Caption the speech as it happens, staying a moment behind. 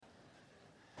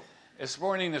This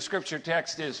morning, the scripture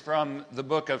text is from the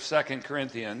book of 2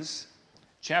 Corinthians,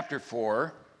 chapter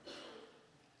 4,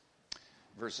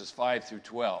 verses 5 through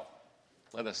 12.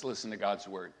 Let us listen to God's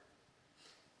word.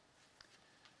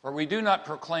 For we do not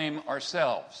proclaim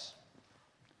ourselves.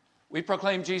 We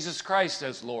proclaim Jesus Christ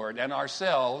as Lord, and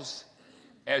ourselves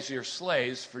as your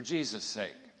slaves for Jesus'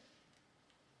 sake.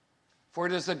 For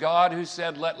it is the God who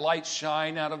said, "Let light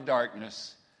shine out of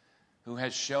darkness," who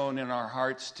has shone in our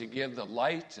hearts to give the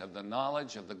light of the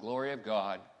knowledge of the glory of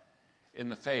God in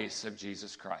the face of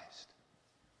Jesus Christ.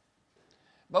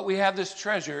 But we have this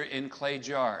treasure in clay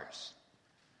jars,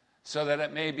 so that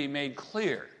it may be made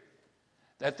clear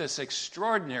that this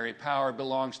extraordinary power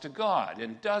belongs to God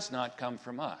and does not come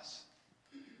from us.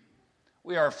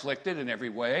 We are afflicted in every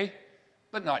way,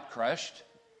 but not crushed,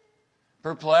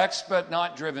 perplexed, but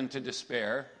not driven to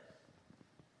despair,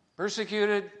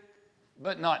 persecuted,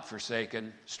 but not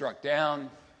forsaken, struck down,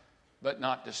 but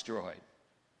not destroyed.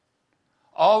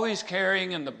 Always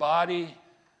carrying in the body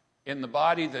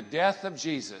the death of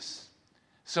Jesus,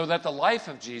 so that the life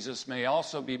of Jesus may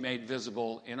also be made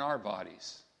visible in our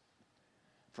bodies.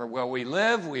 For while we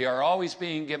live, we are always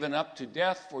being given up to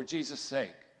death for Jesus'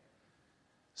 sake,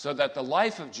 so that the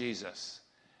life of Jesus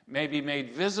may be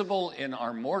made visible in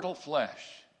our mortal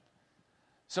flesh.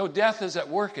 So death is at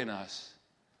work in us,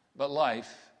 but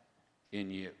life in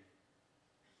you.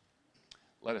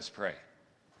 Let us pray.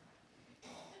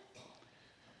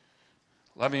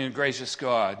 Loving and gracious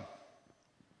God,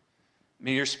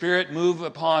 may your Spirit move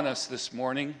upon us this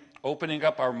morning, opening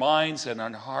up our minds and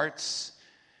our hearts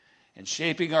and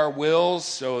shaping our wills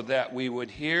so that we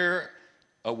would hear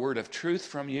a word of truth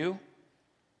from you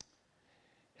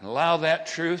and allow that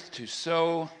truth to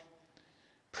so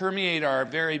permeate our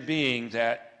very being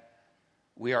that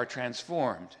we are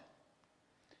transformed.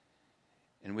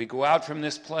 And we go out from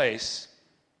this place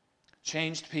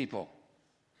changed people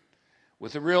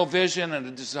with a real vision and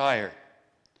a desire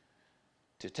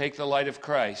to take the light of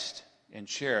Christ and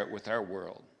share it with our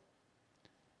world.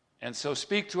 And so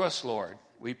speak to us, Lord,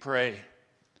 we pray,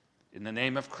 in the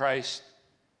name of Christ,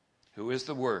 who is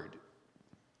the Word.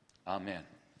 Amen.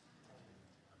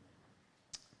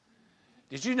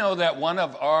 Did you know that one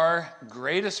of our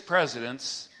greatest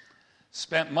presidents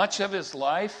spent much of his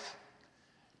life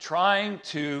trying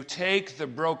to take the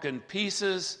broken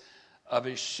pieces of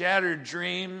his shattered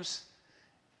dreams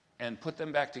and put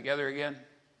them back together again?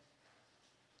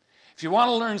 If you want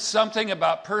to learn something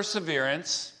about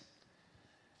perseverance,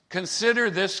 consider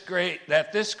this great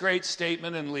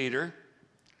statesman and leader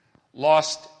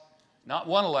lost not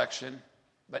one election,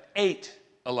 but 8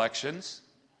 elections.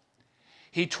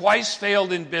 He twice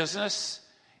failed in business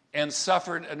and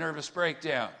suffered a nervous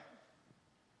breakdown.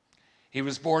 He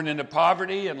was born into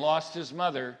poverty and lost his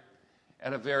mother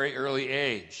at a very early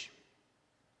age.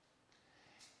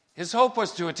 His hope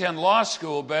was to attend law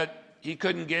school, but he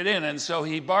couldn't get in, and so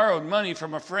he borrowed money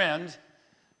from a friend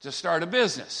to start a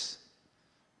business.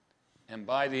 And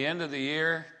by the end of the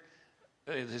year,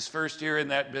 his first year in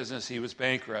that business, he was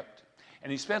bankrupt. And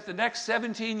he spent the next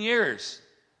 17 years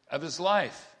of his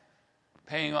life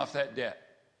paying off that debt.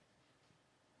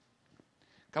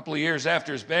 A couple of years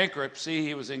after his bankruptcy,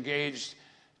 he was engaged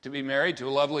to be married to a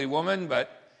lovely woman,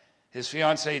 but his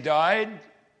fiancée died,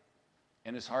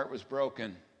 and his heart was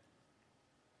broken.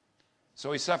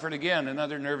 So he suffered again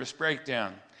another nervous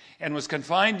breakdown and was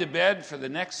confined to bed for the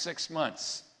next 6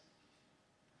 months.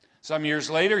 Some years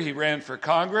later, he ran for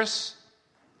Congress.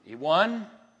 He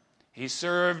won. He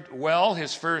served well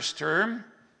his first term,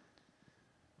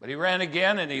 but he ran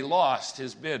again and he lost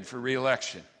his bid for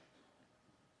re-election.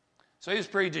 So he was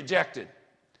pretty dejected.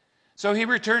 So he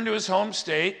returned to his home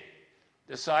state,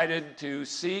 decided to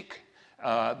seek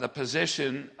the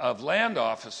position of land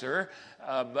officer,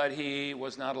 but he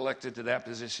was not elected to that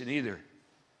position either.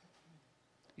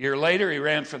 A year later, he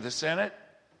ran for the Senate.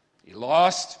 He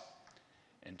lost.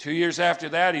 And 2 years after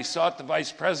that, he sought the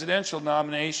vice presidential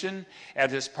nomination at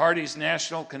his party's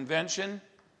national convention.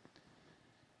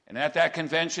 And at that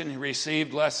convention, he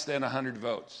received less than 100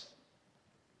 votes.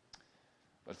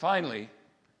 But finally,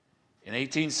 in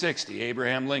 1860,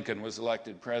 Abraham Lincoln was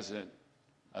elected president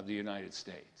of the United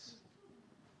States.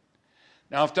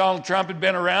 Now, if Donald Trump had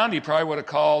been around, he probably would have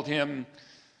called him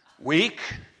weak,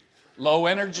 low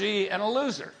energy, and a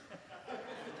loser.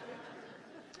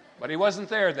 But he wasn't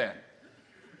there then.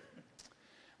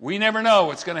 We never know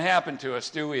what's going to happen to us,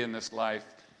 do we, in this life,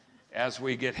 as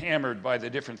we get hammered by the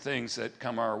different things that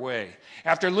come our way.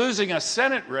 After losing a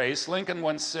Senate race, Lincoln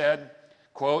once said,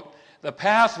 quote, "The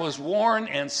path was worn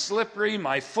and slippery.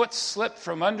 My foot slipped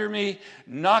from under me,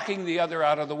 knocking the other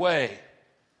out of the way.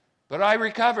 But I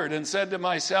recovered and said to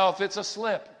myself, it's a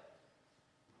slip.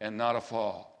 and not a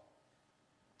fall.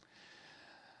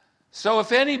 So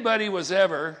if anybody was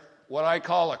ever what I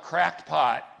call a cracked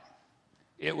pot,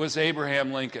 it was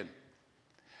Abraham Lincoln.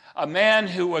 A man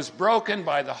who was broken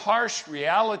by the harsh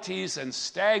realities and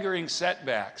staggering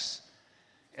setbacks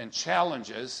and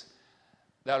challenges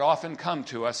that often come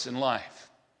to us in life.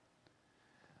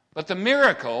 But the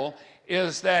miracle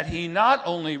is that he not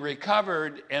only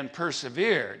recovered and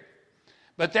persevered,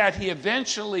 but that he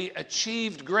eventually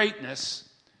achieved greatness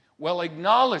while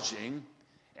acknowledging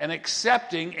and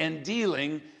accepting and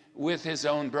dealing with his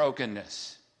own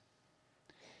brokenness.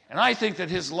 And I think that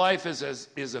his life is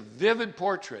a vivid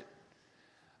portrait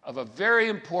of a very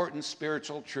important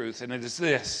spiritual truth, and it is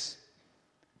this: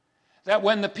 that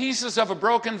when the pieces of a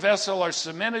broken vessel are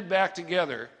cemented back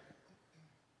together,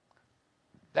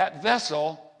 that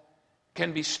vessel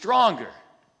can be stronger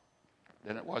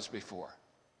than it was before.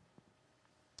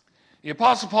 The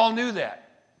Apostle Paul knew that.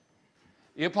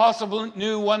 The Apostle Paul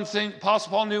knew one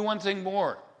thing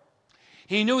more.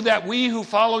 He knew that we who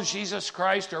follow Jesus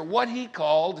Christ are what he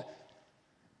called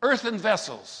earthen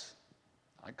vessels.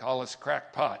 I call us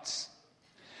cracked pots.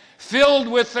 Filled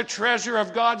with the treasure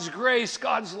of God's grace,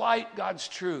 God's light, God's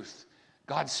truth,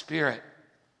 God's Spirit.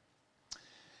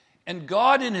 And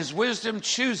God in his wisdom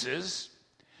chooses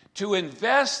to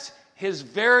invest his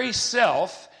very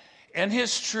self and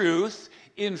his truth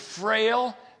in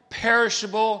frail,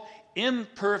 perishable,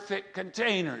 imperfect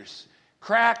containers,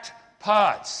 cracked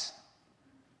pots.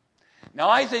 Now,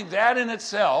 I think that in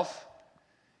itself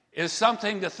is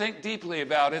something to think deeply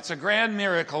about. It's a grand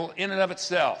miracle in and of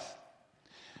itself.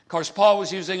 Of course, Paul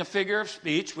was using a figure of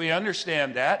speech, we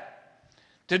understand that,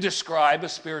 to describe a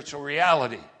spiritual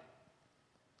reality.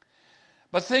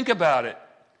 But think about it.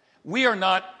 We are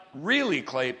not really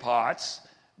clay pots,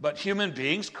 but human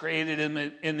beings created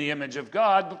in the image of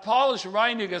God. But Paul is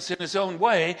reminding us in his own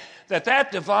way that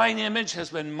that divine image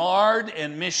has been marred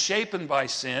and misshapen by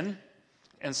sin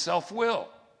and self-will.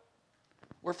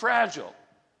 We're fragile.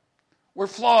 We're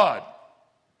flawed.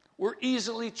 We're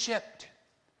easily chipped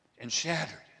and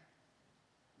shattered.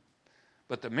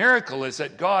 But the miracle is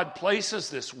that God places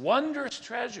this wondrous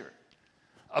treasure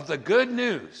of the good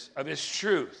news of his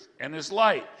truth and his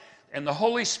light and the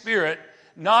Holy Spirit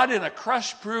not in a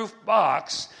crush-proof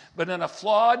box, but in a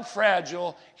flawed,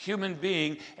 fragile human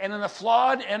being and in a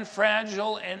flawed and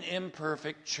fragile and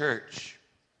imperfect church.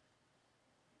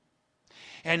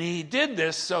 And he did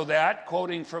this so that,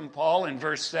 quoting from Paul in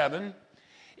verse 7,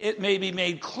 it may be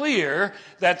made clear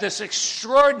that this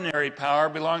extraordinary power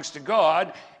belongs to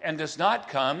God and does not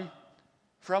come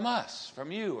from us,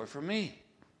 from you, or from me.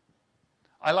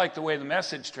 I like the way the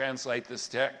Message translates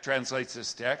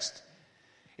this text.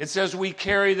 It says, we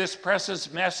carry this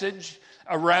precious message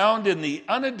around in the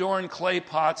unadorned clay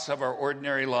pots of our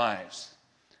ordinary lives.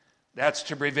 That's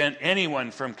to prevent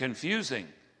anyone from confusing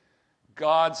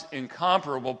God's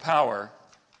incomparable power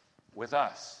with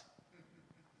us.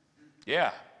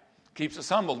 Yeah, keeps us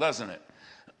humble, doesn't it?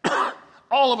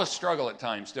 All of us struggle at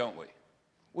times, don't we?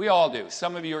 We all do.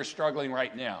 Some of you are struggling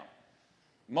right now.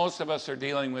 Most of us are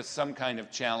dealing with some kind of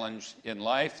challenge in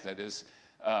life that is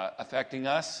affecting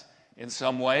us in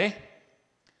some way.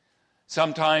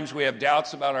 Sometimes we have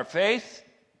doubts about our faith.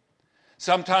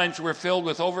 Sometimes we're filled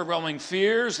with overwhelming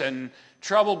fears and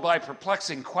troubled by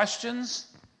perplexing questions.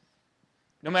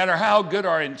 No matter how good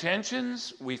our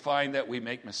intentions, we find that we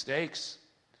make mistakes.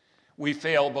 We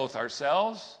fail both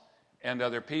ourselves and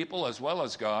other people as well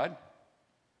as God.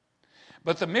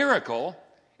 But the miracle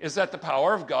is that the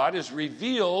power of God is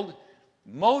revealed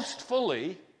most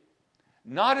fully,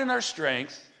 not in our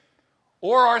strength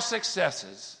or our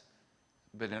successes,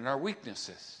 but in our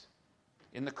weaknesses,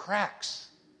 in the cracks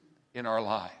in our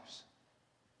lives.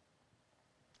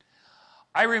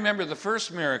 I remember the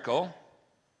first miracle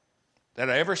that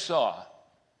I ever saw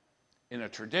in a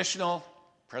traditional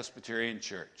Presbyterian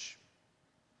church.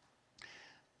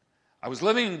 I was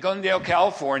living in Glendale,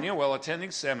 California while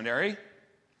attending seminary,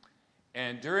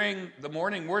 and during the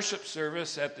morning worship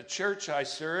service at the church I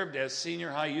served as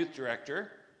senior high youth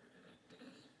director,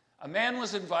 a man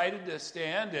was invited to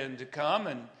stand and to come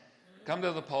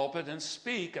to the pulpit and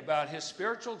speak about his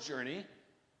spiritual journey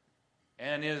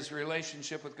and his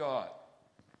relationship with God.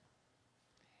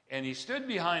 And he stood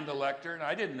behind the lectern.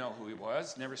 I didn't know who he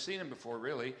was, never seen him before,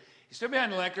 really. He stood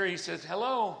behind the lectern and he says,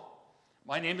 "Hello,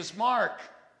 my name is Mark,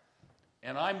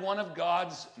 and I'm one of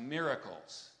God's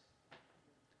miracles."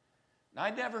 Now,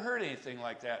 I'd never heard anything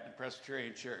like that in a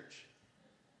Presbyterian church.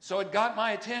 So it got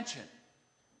my attention.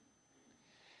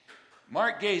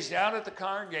 Mark gazed out at the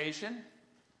congregation,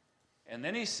 and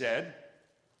then he said,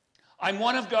 "I'm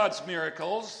one of God's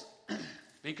miracles,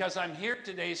 because I'm here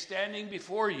today standing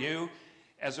before you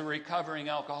as a recovering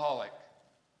alcoholic.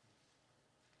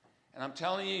 And I'm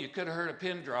telling you, you could have heard a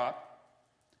pin drop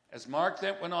as Mark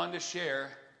then went on to share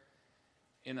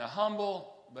in a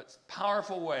humble but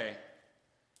powerful way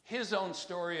his own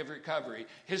story of recovery,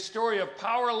 his story of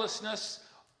powerlessness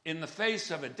in the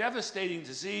face of a devastating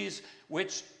disease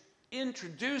which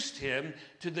introduced him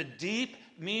to the deep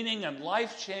meaning and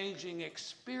life-changing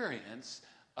experience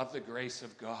of the grace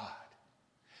of God.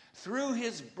 Through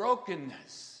his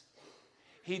brokenness,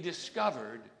 he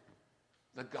discovered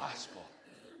the gospel.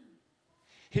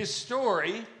 His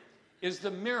story is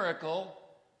the miracle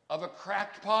of a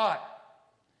cracked pot.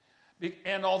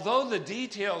 And although the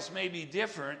details may be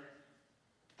different,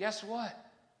 guess what?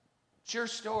 It's your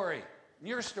story, and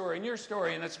your story, and your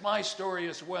story, and it's my story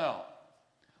as well.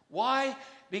 Why?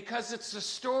 Because it's the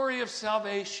story of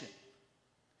salvation.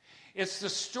 It's the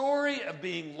story of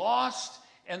being lost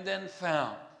and then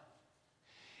found.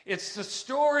 It's the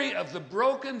story of the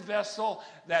broken vessel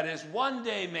that is one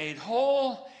day made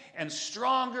whole and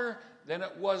stronger than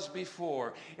it was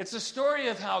before. It's a story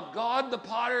of how God the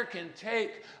potter can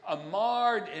take a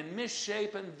marred and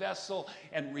misshapen vessel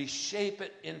and reshape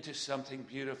it into something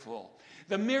beautiful.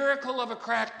 The miracle of a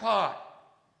cracked pot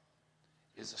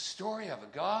is a story of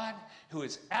a God who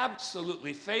is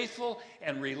absolutely faithful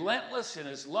and relentless in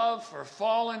his love for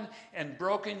fallen and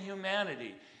broken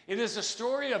humanity. It is a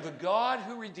story of a God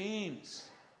who redeems,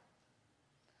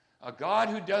 a God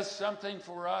who does something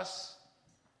for us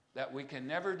that we can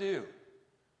never do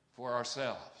for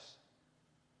ourselves.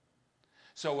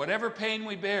 So whatever pain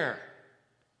we bear,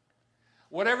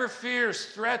 whatever fears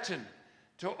threaten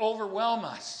to overwhelm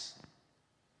us,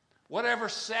 whatever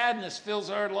sadness fills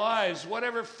our lives,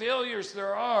 whatever failures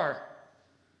there are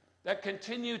that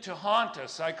continue to haunt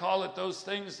us, I call it those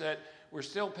things that we're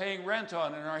still paying rent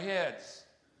on in our heads.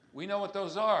 We know what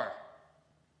those are.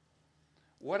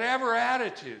 Whatever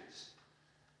attitudes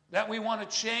that we want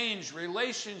to change,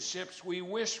 relationships we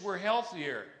wish were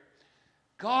healthier,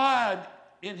 God,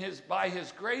 by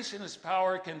his grace and his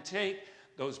power, can take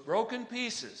those broken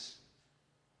pieces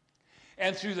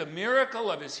and through the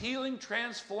miracle of his healing,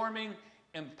 transforming,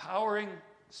 empowering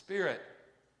Spirit,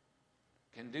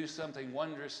 can do something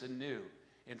wondrous and new.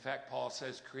 In fact, Paul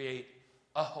says, create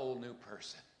a whole new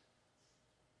person.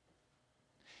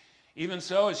 Even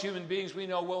so, as human beings, we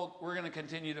know we're going to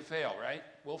continue to fail, right?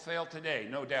 We'll fail today,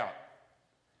 no doubt.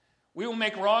 We will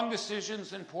make wrong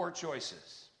decisions and poor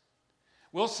choices.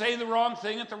 We'll say the wrong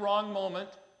thing at the wrong moment.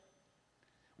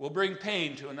 We'll bring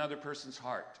pain to another person's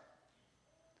heart.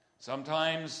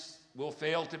 Sometimes we'll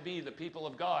fail to be the people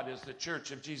of God as the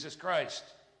church of Jesus Christ.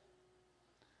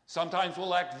 Sometimes we'll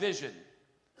lack vision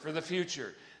for the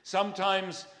future.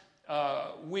 Sometimes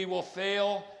we will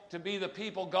fail to be the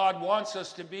people God wants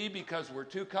us to be because we're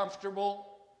too comfortable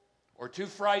or too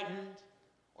frightened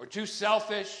or too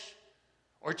selfish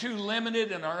or too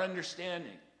limited in our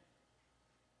understanding.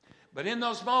 But in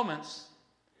those moments,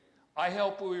 I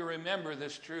hope we remember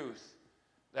this truth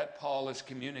that Paul is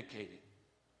communicating.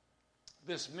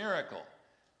 This miracle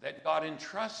that God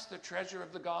entrusts the treasure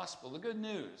of the gospel, the good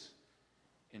news,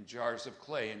 in jars of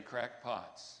clay and cracked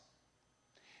pots.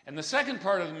 And the second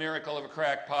part of the miracle of a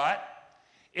cracked pot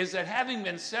is that having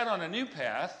been set on a new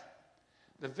path,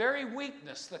 the very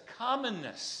weakness, the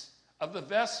commonness of the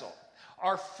vessel,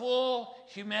 our full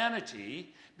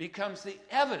humanity, becomes the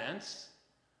evidence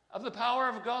of the power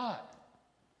of God.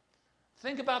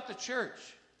 Think about the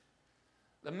church,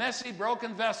 the messy,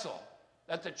 broken vessel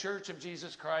that the church of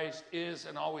Jesus Christ is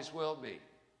and always will be.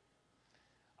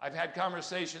 I've had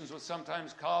conversations with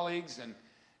sometimes colleagues, and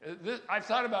I've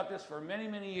thought about this for many,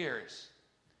 many years,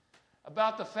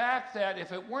 about the fact that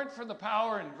if it weren't for the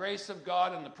power and grace of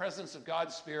God and the presence of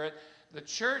God's Spirit, the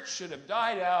church should have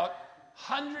died out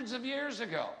hundreds of years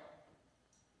ago.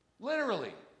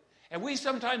 Literally. And we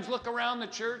sometimes look around the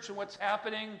church and what's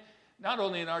happening, not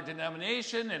only in our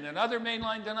denomination and in other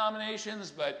mainline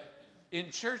denominations, but in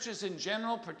churches in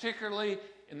general, particularly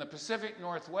in the Pacific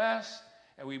Northwest,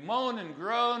 and we moan and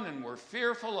groan and we're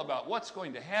fearful about what's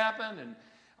going to happen, and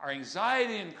our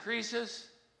anxiety increases.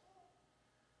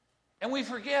 And we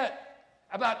forget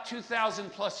about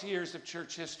 2,000 plus years of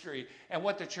church history and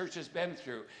what the church has been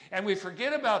through. And we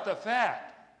forget about the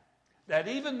fact that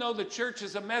even though the church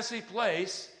is a messy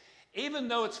place, even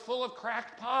though it's full of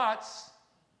cracked pots,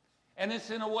 and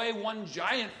it's in a way one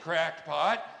giant cracked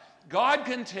pot, God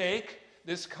can take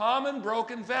this common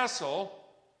broken vessel,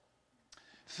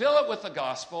 fill it with the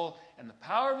gospel and the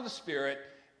power of the Spirit,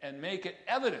 and make it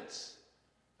evidence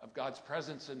of God's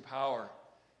presence and power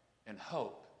and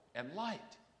hope and light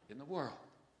in the world.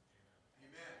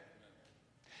 Amen.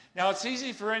 Now, it's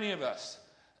easy for any of us,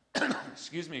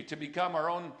 excuse me, to become our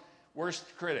own worst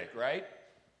critic, right?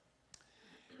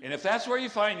 And if that's where you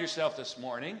find yourself this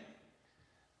morning,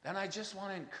 then I just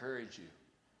want to encourage you.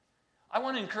 I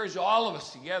want to encourage all of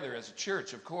us together as a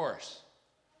church, of course.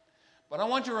 But I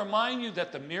want to remind you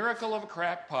that the miracle of a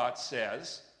crackpot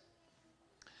says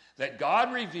that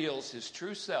God reveals his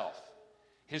true self,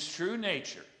 his true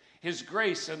nature, his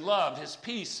grace and love, his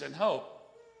peace and hope,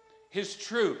 his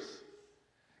truth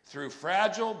through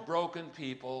fragile, broken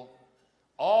people,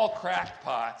 all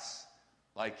crackpots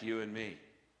like you and me.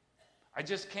 I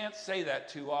just can't say that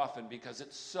too often because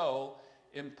it's so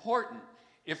important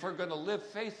if we're going to live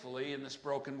faithfully in this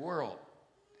broken world.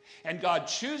 And God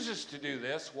chooses to do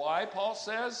this. Why, Paul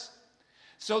says?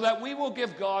 So that we will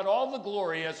give God all the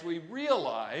glory as we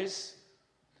realize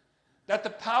that the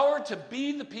power to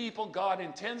be the people God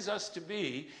intends us to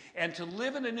be and to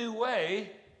live in a new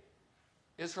way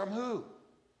is from who?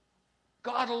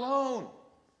 God alone.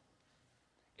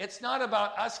 It's not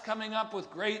about us coming up with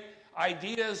great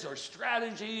ideas or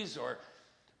strategies or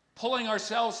pulling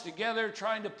ourselves together,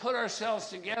 trying to put ourselves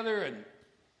together and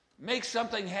make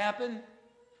something happen.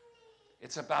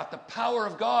 It's about the power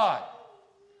of God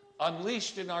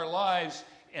unleashed in our lives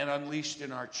and unleashed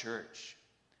in our church.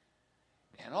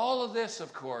 And all of this,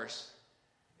 of course,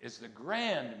 is the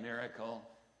grand miracle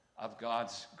of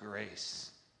God's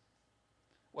grace.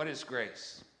 What is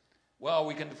grace? Well,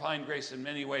 we can define grace in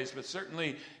many ways, but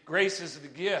certainly grace is the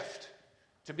gift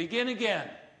to begin again.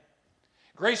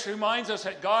 Grace reminds us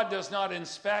that God does not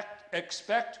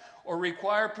expect or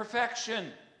require perfection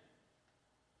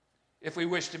if we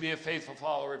wish to be a faithful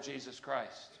follower of Jesus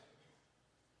Christ.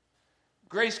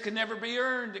 Grace can never be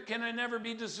earned. It can never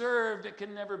be deserved. It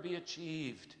can never be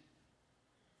achieved.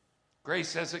 Grace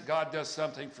says that God does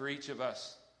something for each of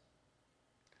us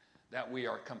that we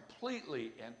are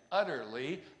completely and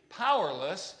utterly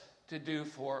powerless to do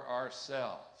for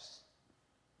ourselves.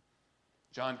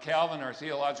 John Calvin, our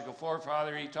theological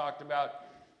forefather, he talked about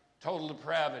total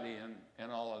depravity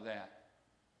and all of that.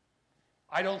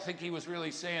 I don't think he was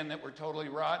really saying that we're totally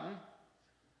rotten.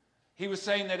 He was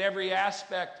saying that every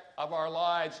aspect of our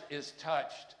lives is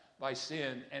touched by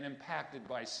sin and impacted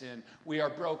by sin. We are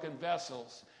broken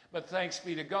vessels. But thanks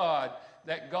be to God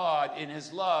that God, in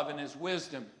his love and his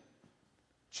wisdom,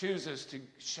 chooses to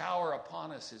shower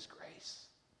upon us his grace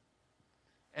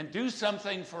and do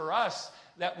something for us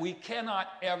that we cannot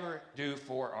ever do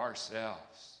for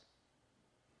ourselves.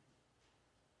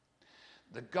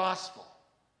 The gospel.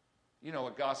 You know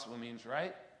what gospel means,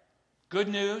 right? Good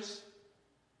news.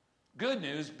 Good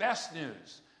news, best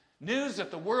news. News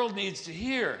that the world needs to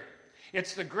hear.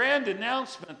 It's the grand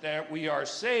announcement that we are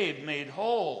saved, made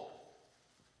whole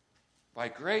by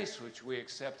grace which we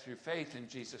accept through faith in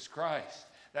Jesus Christ.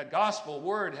 That gospel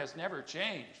word has never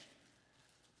changed.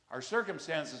 Our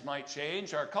circumstances might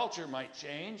change, our culture might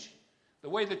change, the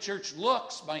way the church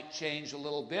looks might change a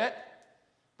little bit,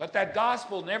 but that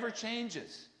gospel never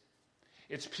changes.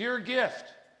 It's pure gift,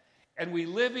 and we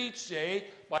live each day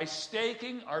by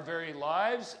staking our very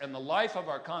lives and the life of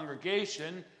our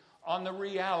congregation on the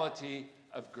reality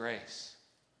of grace.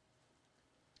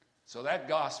 So that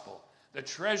gospel, the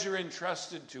treasure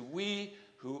entrusted to we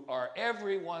who are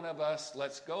every one of us,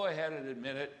 let's go ahead and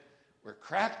admit it, we're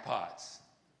crackpots.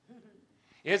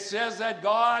 It says that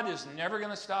God is never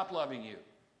going to stop loving you.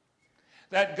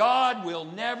 That God will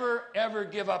never, ever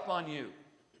give up on you.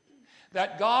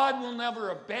 That God will never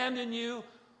abandon you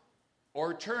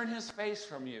or turn his face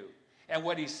from you. And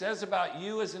what he says about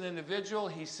you as an individual,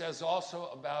 he says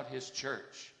also about his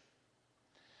church.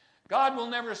 God will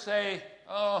never say,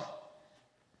 oh,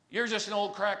 you're just an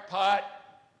old crackpot.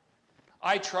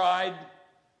 I tried,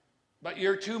 but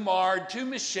you're too marred, too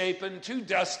misshapen, too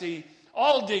dusty,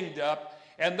 all dinged up,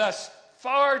 and thus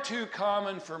far too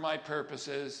common for my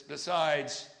purposes.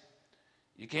 Besides,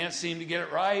 you can't seem to get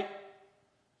it right,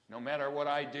 no matter what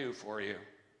I do for you.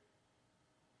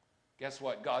 Guess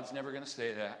what? God's never going to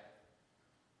say that.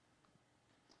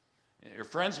 Your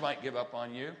friends might give up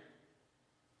on you.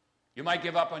 You might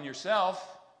give up on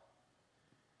yourself.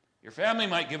 Your family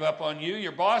might give up on you.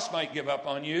 Your boss might give up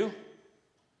on you.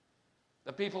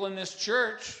 The people in this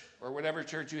church, or whatever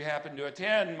church you happen to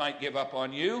attend, might give up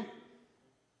on you.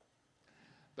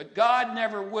 But God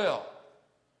never will.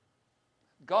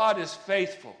 God is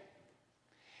faithful.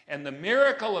 And the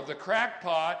miracle of the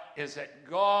crackpot is that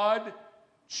God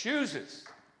chooses,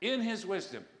 in his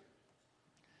wisdom,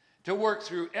 to work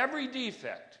through every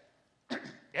defect,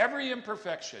 every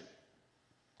imperfection,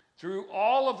 through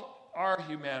all of our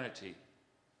humanity,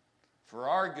 for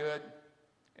our good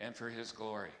and for his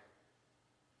glory.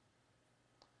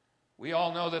 We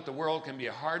all know that the world can be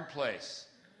a hard place,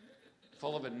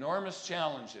 full of enormous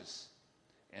challenges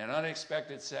and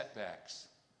unexpected setbacks.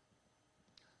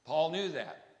 Paul knew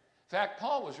that. In fact,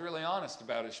 Paul was really honest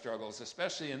about his struggles,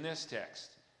 especially in this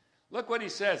text. Look what he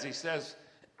says. He says,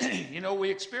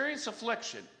 we experience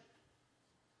affliction,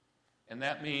 and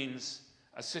that means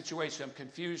a situation of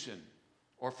confusion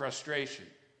or frustration.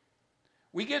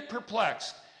 We get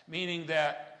perplexed, meaning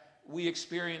that we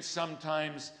experience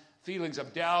sometimes feelings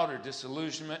of doubt or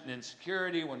disillusionment and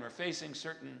insecurity when we're facing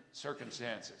certain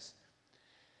circumstances.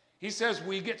 He says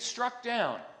we get struck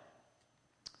down,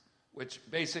 which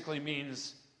basically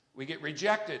means we get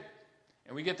rejected,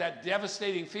 and we get that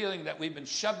devastating feeling that we've been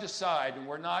shoved aside and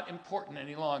we're not important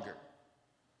any longer.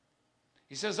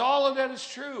 He says all of that is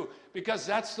true because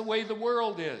that's the way the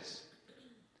world is.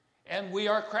 And we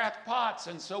are crackpots,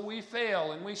 and so we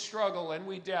fail, and we struggle, and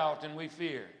we doubt, and we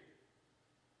fear.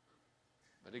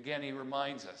 But again, he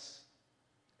reminds us,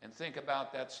 and think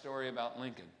about that story about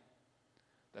Lincoln,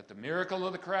 that the miracle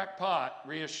of the crackpot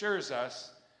reassures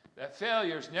us that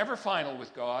failure is never final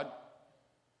with God,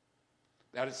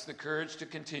 that it's the courage to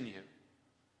continue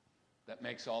that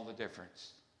makes all the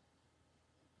difference.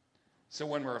 So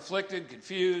when we're afflicted,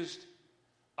 confused,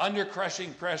 under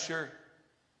crushing pressure,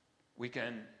 we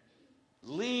can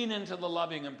lean into the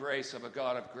loving embrace of a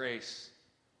God of grace,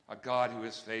 a God who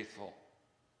is faithful.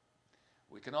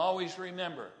 We can always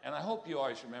remember, and I hope you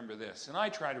always remember this, and I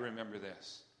try to remember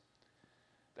this,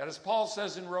 that as Paul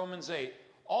says in Romans 8,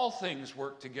 all things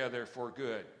work together for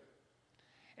good.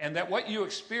 And that what you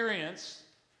experience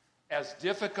as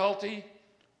difficulty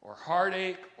or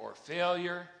heartache or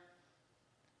failure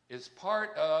is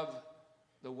part of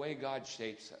the way God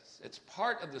shapes us. It's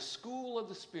part of the school of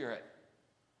the Spirit,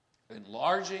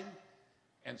 enlarging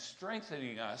and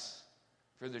strengthening us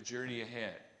for the journey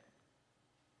ahead.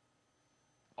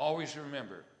 Always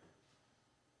remember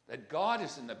that God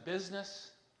is in the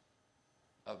business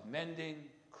of mending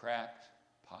cracked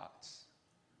pots.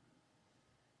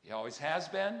 He always has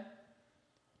been.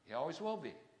 He always will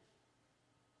be.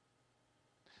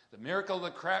 The miracle of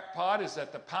the cracked pot is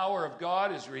that the power of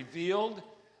God is revealed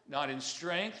not in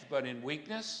strength but in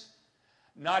weakness,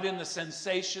 not in the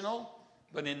sensational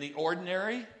but in the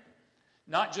ordinary,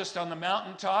 not just on the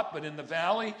mountaintop but in the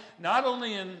valley, not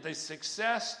only in the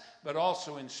success but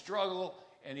also in struggle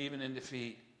and even in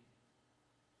defeat.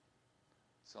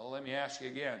 So let me ask you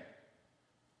again.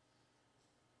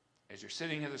 As you're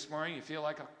sitting here this morning, you feel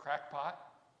like a crackpot?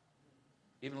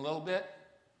 Even a little bit?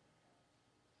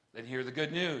 Then hear the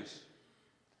good news.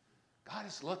 God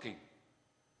is looking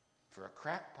for a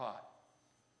crackpot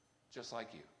just like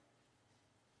you.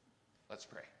 Let's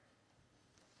pray.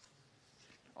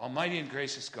 Almighty and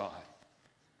gracious God,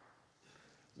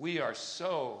 we are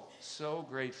so, so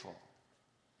grateful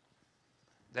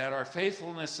that our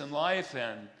faithfulness in life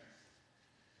and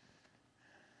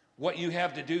what you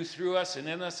have to do through us and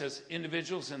in us as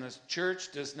individuals in this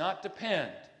church does not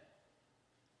depend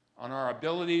on our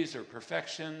abilities or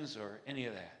perfections or any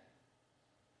of that.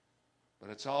 But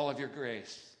it's all of your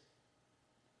grace.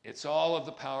 It's all of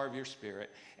the power of your Spirit.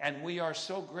 And we are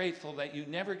so grateful that you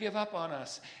never give up on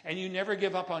us and you never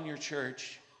give up on your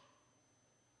church.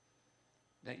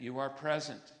 That you are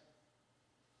present.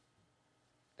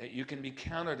 That you can be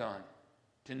counted on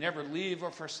to never leave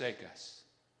or forsake us.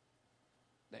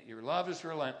 That your love is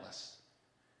relentless.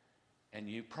 And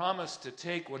you promise to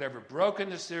take whatever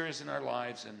brokenness there is in our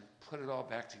lives and put it all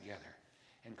back together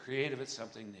and create of it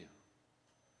something new.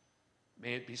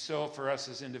 May it be so for us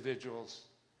as individuals.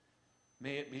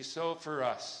 May it be so for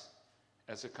us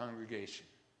as a congregation.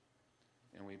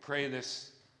 And we pray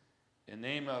this in the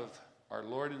name of our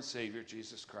Lord and Savior,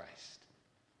 Jesus Christ.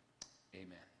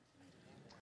 Amen.